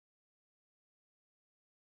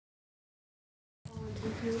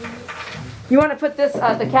You want to put this,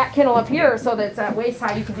 the cat kennel up here so that it's at waist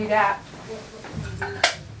high, you can do that.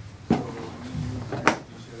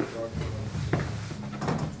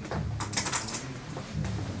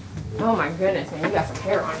 Oh my goodness, man, you got some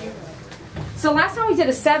hair on you. So last time we did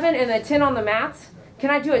a 7 and a 10 on the mats. Can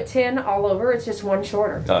I do a 10 all over? It's just one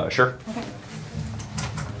shorter. Sure. Okay.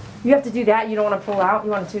 You have to do that. You don't want to pull out.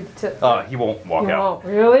 You want to. He won't walk out. Won't.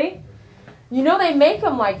 Really? You know they make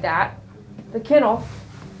them like that. The kennel.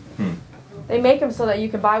 They make them so that you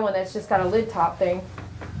can buy one that's just got a lid top thing.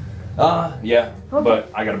 Yeah. Okay. But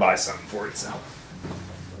I gotta buy something for it. So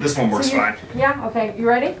this one works fine. Yeah. Okay. You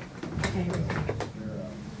ready? Okay. Here we go.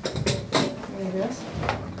 You do this?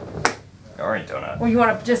 All right, donut. Well, you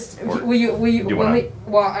want to just? Will you?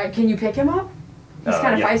 Can you pick him up? He's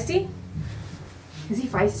kind of feisty. Is he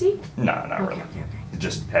feisty? No, not really. Okay.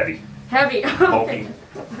 Just heavy. Heavy. Bulky.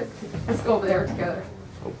 Let's go over there together.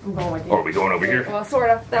 I'm going with you. Or are we going over here? Well, sort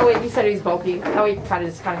of. That way, you said he's bulky. That way, you kind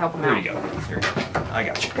of help him out. There you go. Here you go. I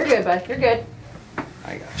got you. You're good, bud. You're good.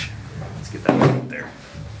 I got you. Let's get that one up there.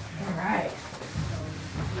 All right.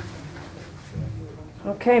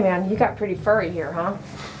 Okay, man. You got pretty furry here, huh?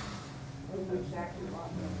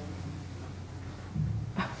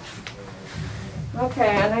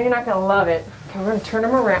 Okay, I know you're not going to love it. Okay, we're going to turn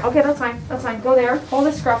him around. Okay, that's fine. That's fine. Go there. Hold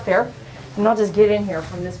the scruff there. And I'll just get in here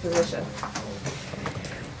from this position.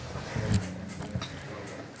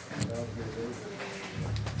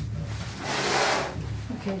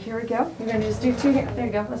 Okay, here we go. You're going to just do 2 here. There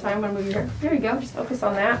you go. That's fine. I'm going to move you here. There you go. Just focus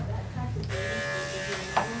on that.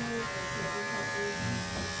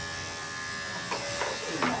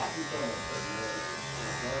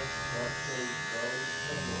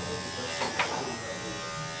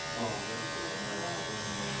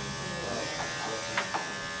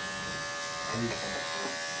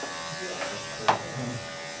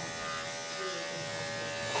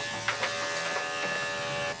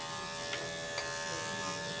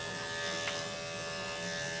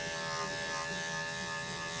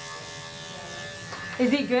 Is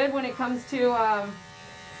he good when it comes to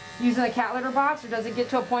using the cat litter box, or does it get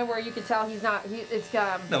to a point where you can tell he's not?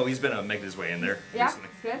 No, he's been making his way in there. Yeah, recently.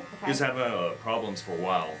 good. Okay. He was having problems for a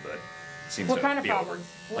while, but seems what to kind of be problems?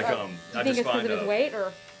 over. Like Do you I think just it's find because of his weight,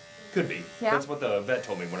 or? Could be. Yeah. That's what the vet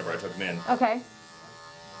told me whenever I took him in. Okay.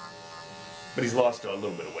 But he's lost a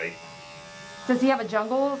little bit of weight. Does he have a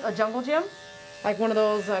jungle gym, like one of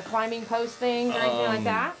those climbing post things or anything like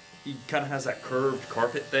that? He kind of has that curved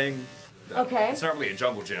carpet thing. Okay. It's not really a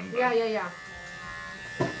jungle gym. But Yeah.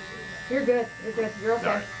 You're good. You're good. You're okay.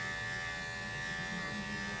 Right.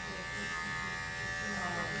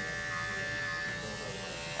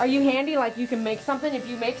 Are you handy? Like you can make something? If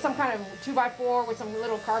you make some kind of 2x4 with some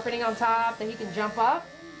little carpeting on top, that he can jump up?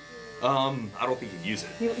 I don't think he'd use it.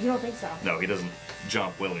 You don't think so? No, he doesn't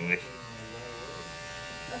jump willingly.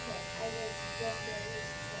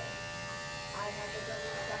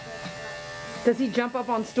 Does he jump up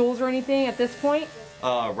on stools or anything at this point?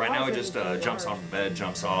 Right now he just jumps on the bed,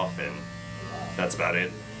 jumps off, and that's about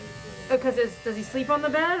it. Because does he sleep on the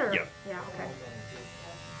bed? Or? Yep. Yeah, okay.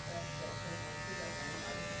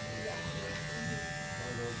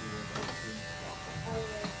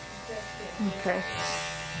 Okay.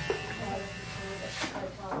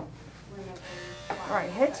 All right,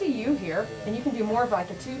 head to you here, and you can do more of like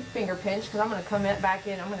a 2-finger pinch because I'm going to come back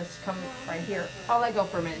in. I'm going to come right here. I'll let go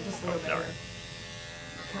for a minute, just a little bit. All right.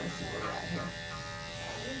 Kind of see where we're at here.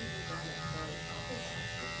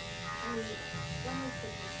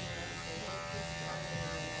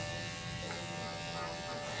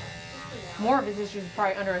 More of his issues is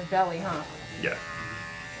probably under his belly, huh? Yeah.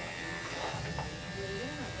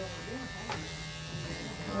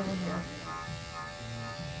 Over here.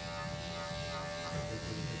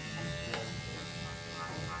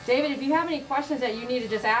 David, if you have any questions that you need to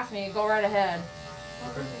just ask me, go right ahead.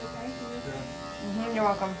 Okay. You're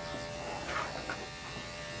welcome.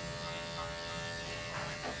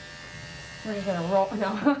 We're just gonna roll, no,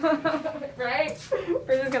 right?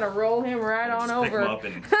 We're just gonna roll him right on over. Pick him up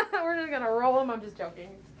and... We're just gonna roll him. I'm just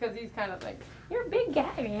joking, because he's kind of like, you're a big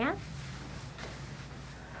guy, man.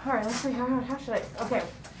 All right, let's see, how should I, okay.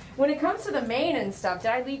 When it comes to the mane and stuff, did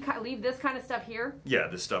I leave this kind of stuff here? Yeah,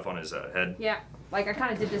 this stuff on his head. Yeah, like I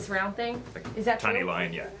kind of did this round thing. Like Is that tiny true?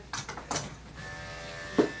 line, yeah.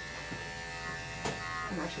 I'm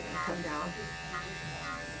actually gonna come down. Like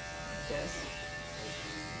this.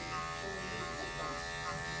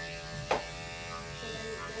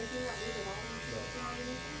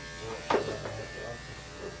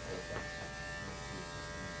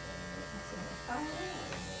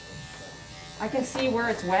 I can see where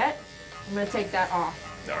it's wet. I'm going to take that off.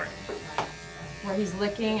 All right. where he's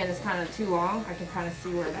licking and it's kind of too long, I can kind of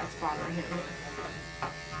see where that's bothering him.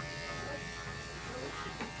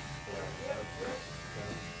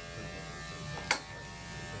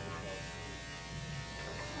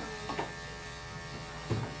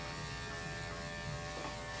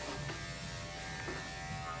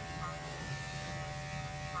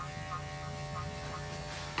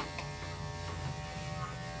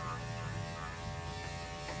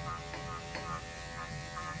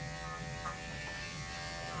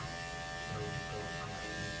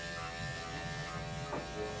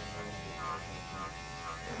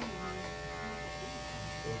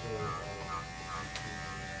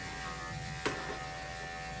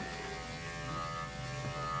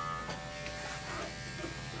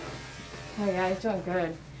 Oh yeah, he's doing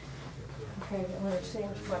good. Okay, I'm going to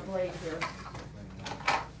change my blade here.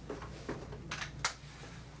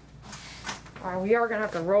 All right, we are going to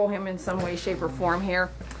have to roll him in some way, shape, or form here.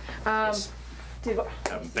 Yes.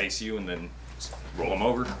 Have him face you and then roll him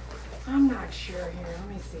over. I'm not sure here. Let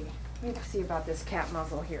me see. Let me see about this cat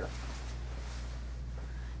muzzle here.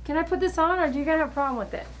 Can I put this on, or do you guys have a problem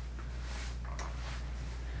with it?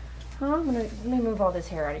 Huh? Let me move all this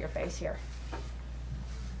hair out of your face here.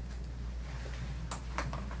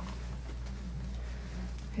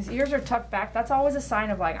 His ears are tucked back. That's always a sign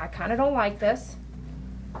of like, I kind of don't like this.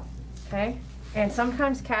 Okay? And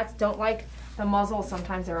sometimes cats don't like the muzzle.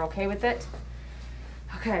 Sometimes they're okay with it.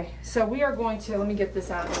 Okay, so we are going to, let me get this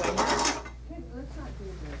out of the way. Let's not do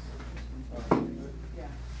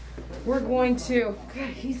this. We're going to, God,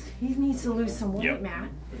 he needs to lose some weight, Yep. Matt.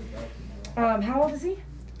 How old is he?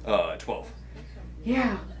 12.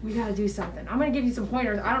 Yeah, we gotta do something. I'm gonna give you some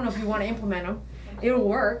pointers. I don't know if you want to implement them. It'll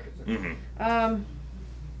work. Mm-hmm.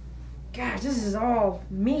 Gosh, this is all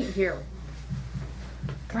meat here.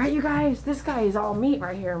 Right, you guys? This guy is all meat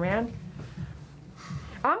right here, man.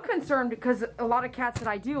 I'm concerned because a lot of cats that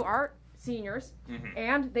I do are seniors,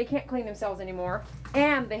 and they can't clean themselves anymore,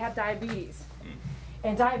 and they have diabetes.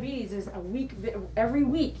 And diabetes is every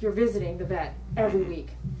week you're visiting the vet, every week.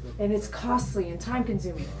 And it's costly and time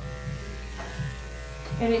consuming.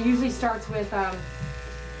 And it usually starts with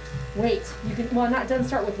weight. You can, well, it doesn't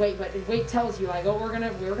start with weight, but weight tells you like, oh, we're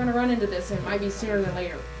gonna run into this, and it might be sooner than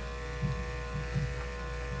later.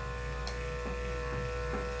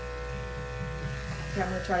 Okay, I'm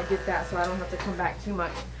gonna try to get that so I don't have to come back too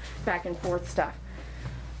much back and forth stuff.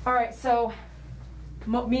 All right, so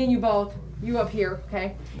me and you both, you up here,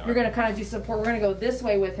 okay? No. You're gonna kind of do support. We're gonna go this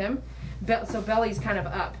way with him, so belly's kind of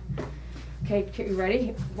up. Okay, you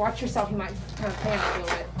ready? Watch yourself. He might kind of panic a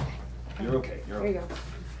little bit. You're okay. You're okay. There you go.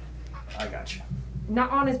 I got you.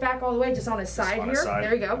 Not on his back all the way, just on his side on here. His side.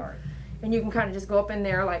 There you go. All right. And you can kind of just go up in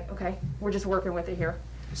there like, okay, we're just working with it here.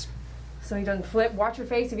 So he doesn't flip. Watch your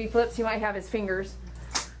face. If he flips, he might have his fingers,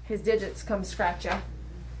 his digits come scratch you.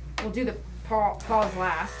 We'll do the paws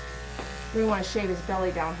last. We want to shave his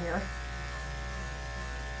belly down here.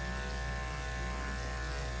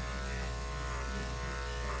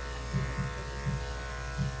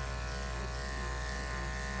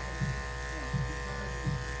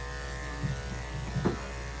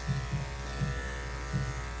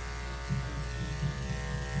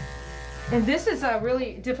 And this is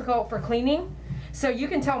really difficult for cleaning. So you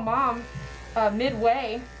can tell mom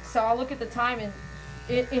midway, so I'll look at the time, and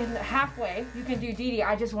in halfway, you can do Dee Dee,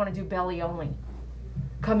 I just want to do belly only.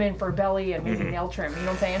 Come in for belly and maybe nail trim, you know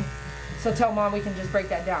what I'm saying? So tell mom we can just break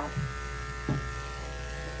that down.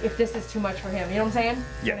 If this is too much for him, you know what I'm saying?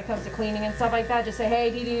 Yeah. When it comes to cleaning and stuff like that, just say, hey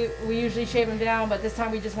Dee Dee, we usually shave him down, but this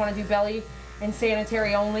time we just want to do belly and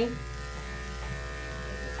sanitary only.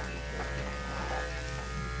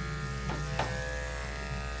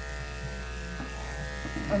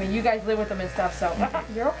 I mean, you guys live with them and stuff, so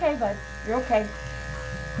you're okay, bud. You're okay.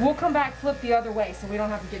 We'll come back, flip the other way, so we don't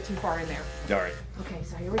have to get too far in there. All right. Okay,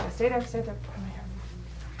 so here we go. Stay there, stay there. Come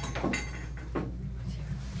here.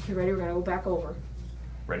 You ready? We're gonna go back over.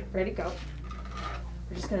 Ready? Ready to go.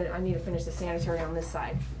 We're just gonna, I need to finish the sanitary on this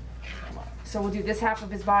side. So we'll do this half of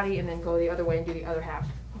his body and then go the other way and do the other half.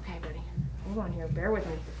 Okay, buddy. Hold on here, bear with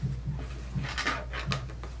me.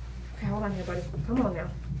 Okay, hold on here, buddy. Come on now.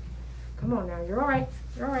 Come on now, you're all right.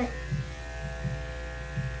 You're all right.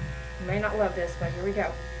 You may not love this, but here we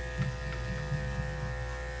go.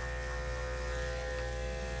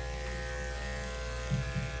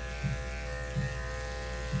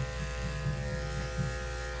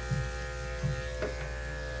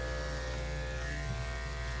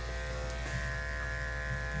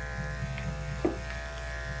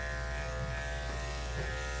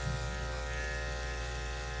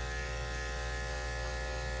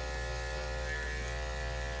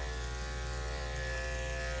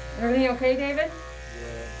 Everything okay, David?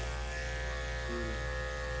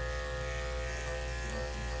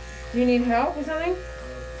 Do you need help with something?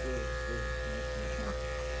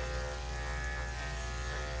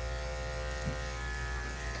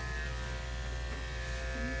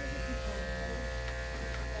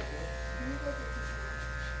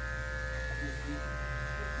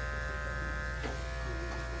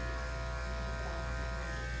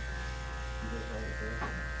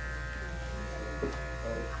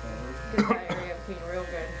 Get that area clean real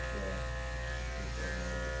good.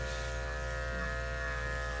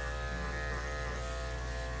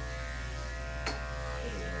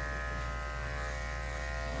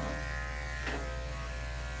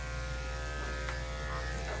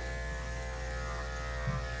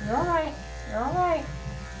 You're all right. You're all right.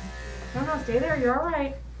 No, stay there. You're all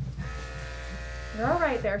right. You're all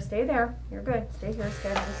right there. Stay there. You're good. Stay here. Stay.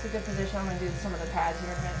 This is a good position. I'm going to do some of the pads here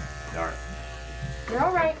in a minute. All right. You're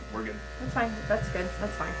all right. We're good. That's fine. That's good.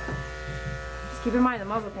 That's fine. Just keep in mind the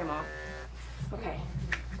muzzle came off. Okay.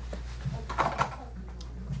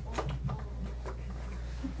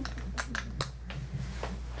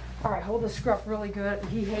 All right, hold the scruff really good.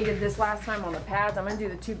 He hated this last time on the pads. I'm going to do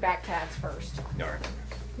the 2 back pads first. All right.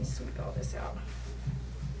 Let me sweep all this out.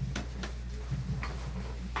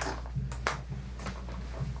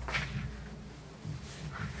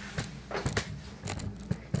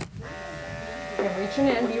 Okay, reaching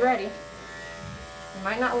in. Be ready. You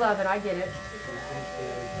might not love it. I get it.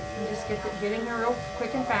 You just get in here real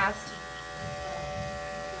quick and fast.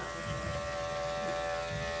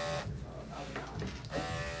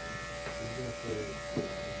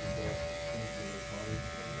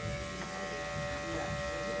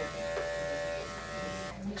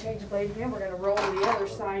 Change the blade again. We're going to roll to the other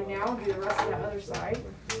side now and do the rest of the other side.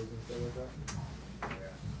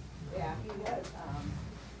 Yeah, he does,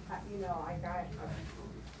 you know, I got,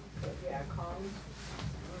 yeah, combs.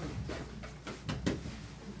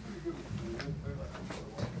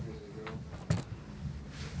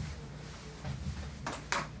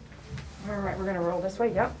 All right, we're going to roll this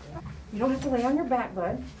way. Yep. You don't have to lay on your back,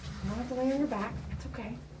 bud. You don't have to lay on your back. It's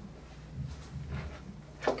okay.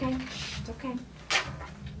 It's okay. It's okay.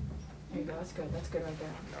 There you go. That's good. That's good right there.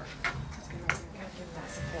 That's good right there. You gotta give him that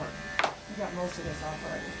support. You got most of this off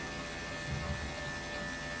already.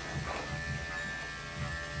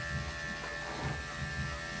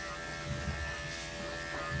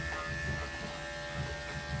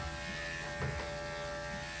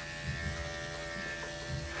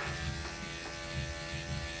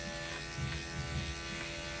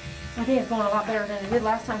 I think it's going a lot better than it did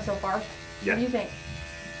last time so far. Yeah. What do you think?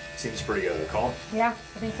 Seems pretty calm. Yeah,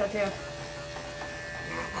 I think so too.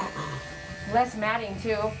 Less matting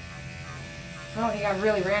too. I don't think I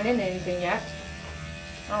really ran into anything yet.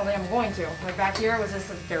 I don't think I'm going to. Like back here was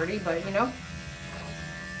just dirty, but you know.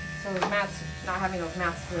 So those mats, not having those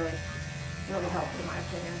mats really helped in my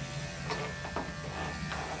opinion.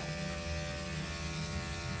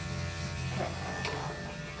 Okay.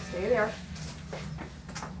 Stay there.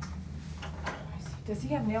 Does he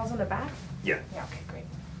have nails on the back? Yeah. Yeah, okay, great.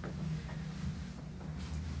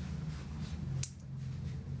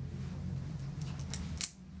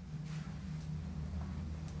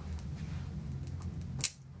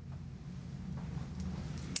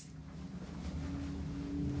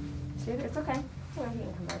 See, it's okay. So he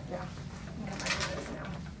can come back down. He can come back to this now.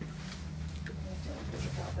 Let's do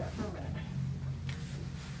without that for a minute.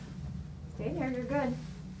 Stay there, you're good.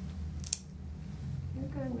 You're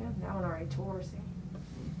good, man. That one already tore, see?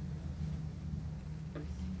 Get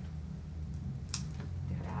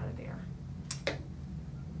out of there. Is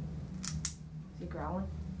he growling?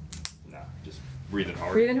 No, just breathing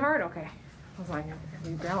hard. Breathing hard? Okay. I was like, if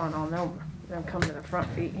he's growling, I'll know. Then come to the front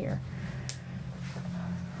feet here.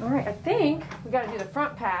 All right, I think we got to do the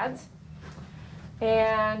front pads.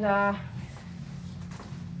 And, how's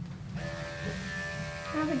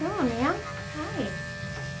it going, man? Hi.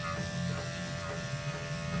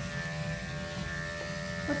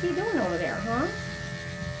 What's he doing over there, huh?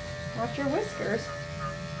 Watch your whiskers.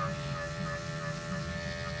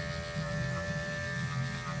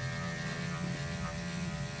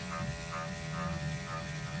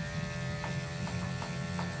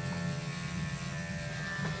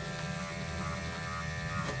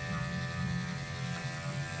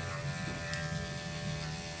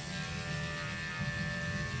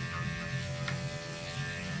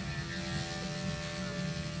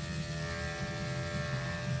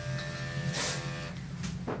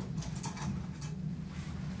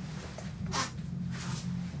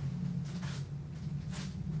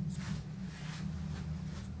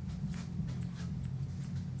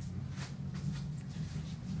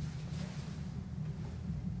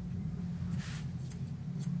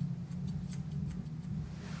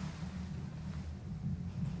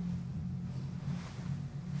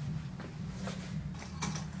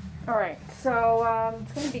 All right, so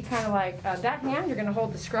it's going to be kind of like that hand, you're going to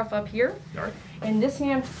hold the scruff up here. All right. And this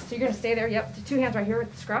hand, so you're going to stay there, yep, the two hands right here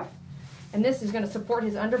with the scruff. And this is going to support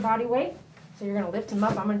his underbody weight. So you're going to lift him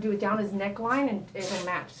up. I'm going to do it down his neckline and it'll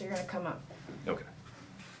match. So you're going to come up. Okay.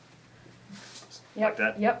 Yep,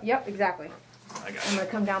 Like that? Yep, exactly. I got I'm you. going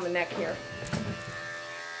to come down the neck here.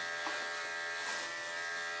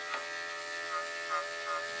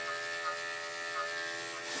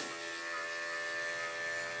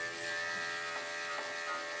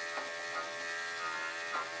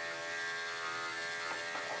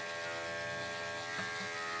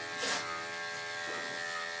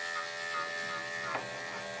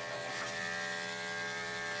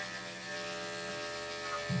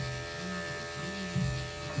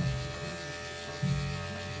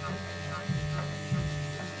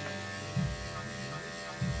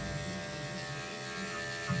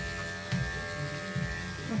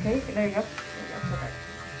 Okay, there you go. There you go. Perfect.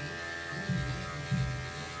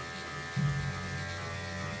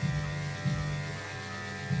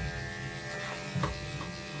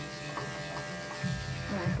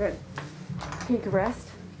 All right, good. Okay, you can rest.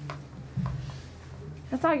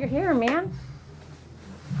 That's all you're hearing, man.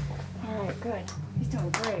 All right, good. He's doing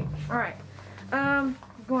great. All right. We're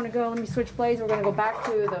going to go, let me switch blades. We're going to go back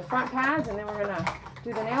to the front pads and then we're going to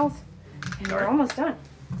do the nails. And we're almost done.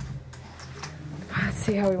 Let's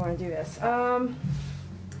see how we want to do this.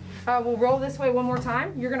 We'll roll this way one more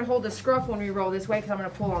time. You're going to hold the scruff when we roll this way because I'm going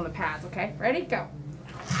to pull on the pads, okay? Ready? Go.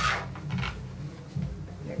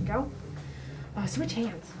 There you go. Switch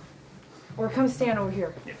hands. Or come stand over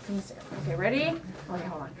here. Yeah. Come stand. Okay, ready? Okay,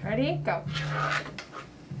 hold on. Ready? Go.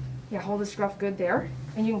 Yeah, hold the scruff good there.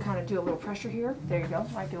 And you can kind of do a little pressure here. There you go,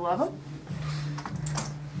 like you love them.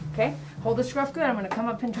 Okay, hold the scruff good. I'm going to come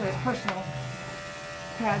up into his personal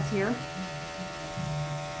pads here.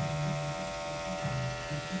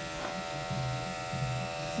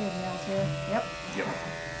 See the nails here? Yep. Yep.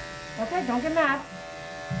 Okay, don't get mad.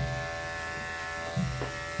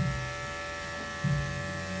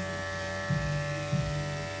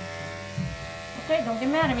 Okay, don't get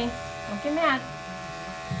mad at me. Don't get mad.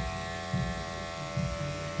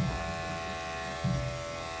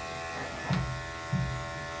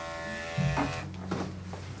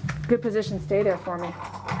 Good position, stay there for me.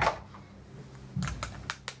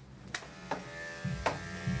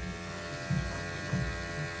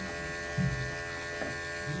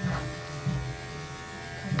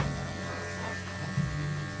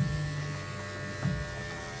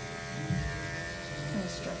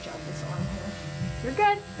 Stretch out this arm here. You're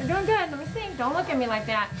good. You're doing good. Let me see. Don't look at me like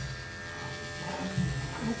that.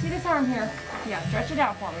 Let me see this arm here. Yeah, stretch it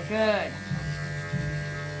out for me. Good.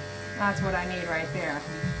 That's what I need right there.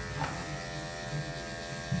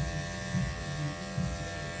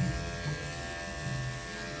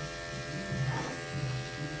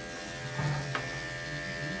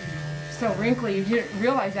 So wrinkly. You didn't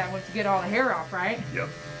realize that once you get all the hair off, right? Yep.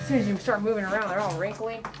 As soon as you start moving around, they're all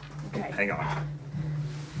wrinkly. Okay. Hang on.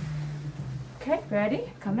 Okay,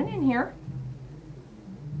 ready? Coming in here.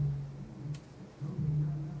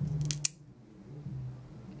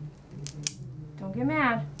 Don't get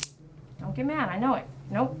mad. Don't get mad. I know it.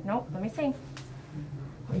 Nope, nope. Let me see.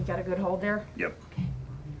 Oh, you got a good hold there? Yep. Okay.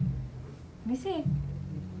 Let me see.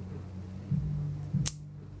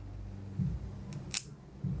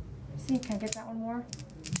 See, can I get that one more?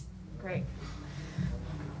 Great.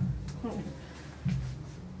 I'm gonna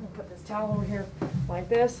put this towel over here like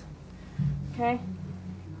this. Okay?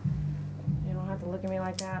 You don't have to look at me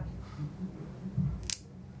like that.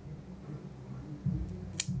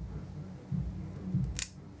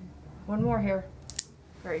 One more here.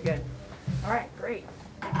 Very good. All right, great.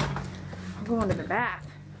 I'm going to the bath.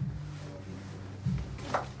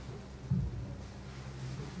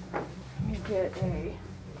 Let me get a...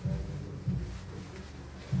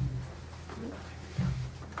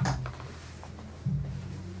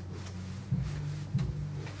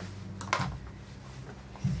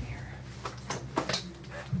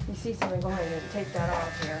 You see something, go ahead and take that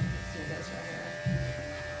off here. See this right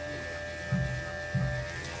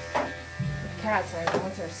here. With cats, like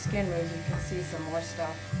once their skin moves, you can see some more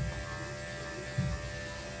stuff.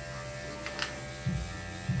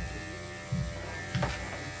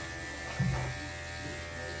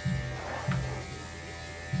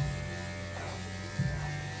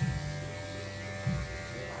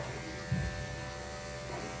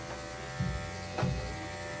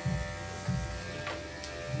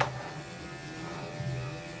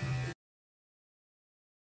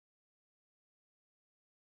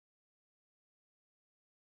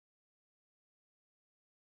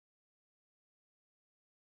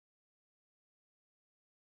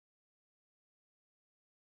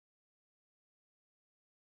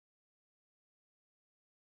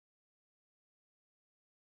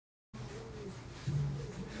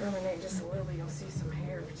 just a little bit, you'll see some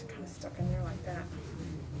hair. It's kind of stuck in there like that.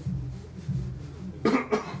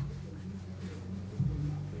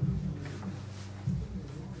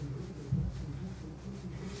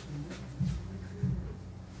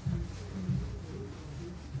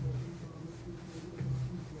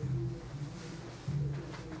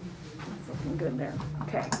 That's looking good there.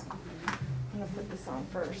 Okay, I'm gonna put this on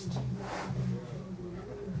first.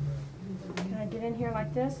 Can I get in here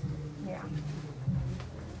like this? Yeah.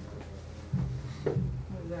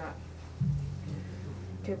 Move that.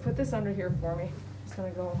 Okay, put this under here for me. It's gonna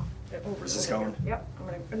go over. Where's this going? Yep. I'm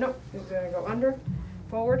gonna. No, it's gonna go under,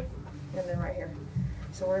 forward, and then right here.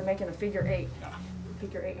 So we're making a figure 8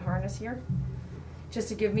 harness here, just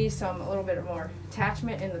to give me a little bit more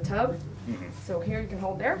attachment in the tub. Mm-hmm. So here you can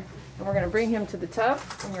hold there, and we're gonna bring him to the tub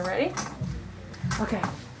when you're ready. Okay.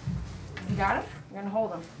 You got it? You're gonna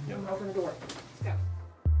hold him. Yep. Open the door.